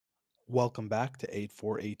Welcome back to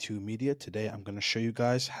 8482 Media. Today I'm going to show you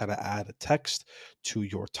guys how to add a text to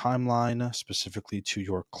your timeline, specifically to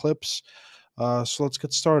your clips. So let's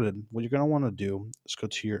get started. What you're going to want to do is go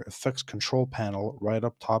to your effects control panel right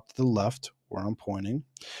up top to the left where I'm pointing.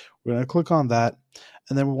 We're going to click on that,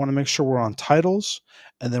 and then we want to make sure we're on titles,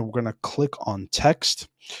 and then we're going to click on text.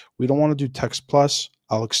 We don't want to do text plus.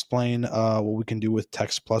 I'll explain what we can do with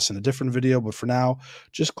text plus in a different video, but for now,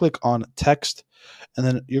 just click on text, and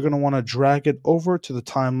then you're going to want to drag it over to the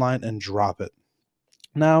timeline and drop it.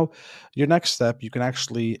 Now, your next step, you can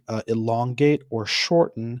actually elongate or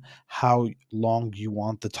shorten how long you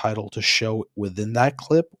want the title to show within that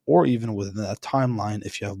clip or even within that timeline.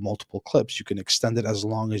 If you have multiple clips, you can extend it as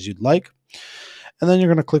long as you'd like. And then you're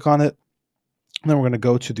going to click on it. And then we're going to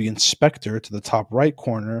go to the inspector to the top right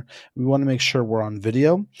corner. We want to make sure we're on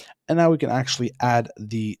video. And now we can actually add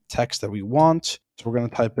the text that we want. So we're going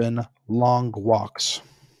to type in long walks.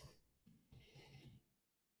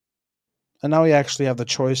 And now we actually have the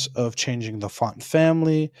choice of changing the font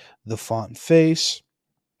family, the font face.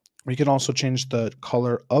 We can also change the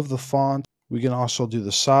color of the font. We can also do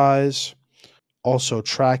the size, also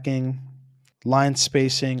tracking, line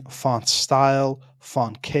spacing, font style,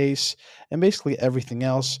 font case, and basically everything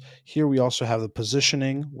else. Here we also have the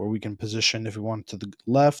positioning where we can position if we want it to the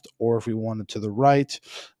left or if we want it to the right,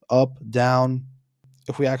 up, down.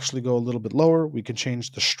 If we actually go a little bit lower, we can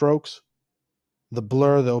change the strokes, the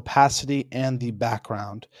blur, the opacity, and the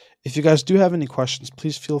background. If you guys do have any questions,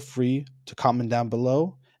 please feel free to comment down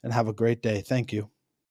below and have a great day. Thank you.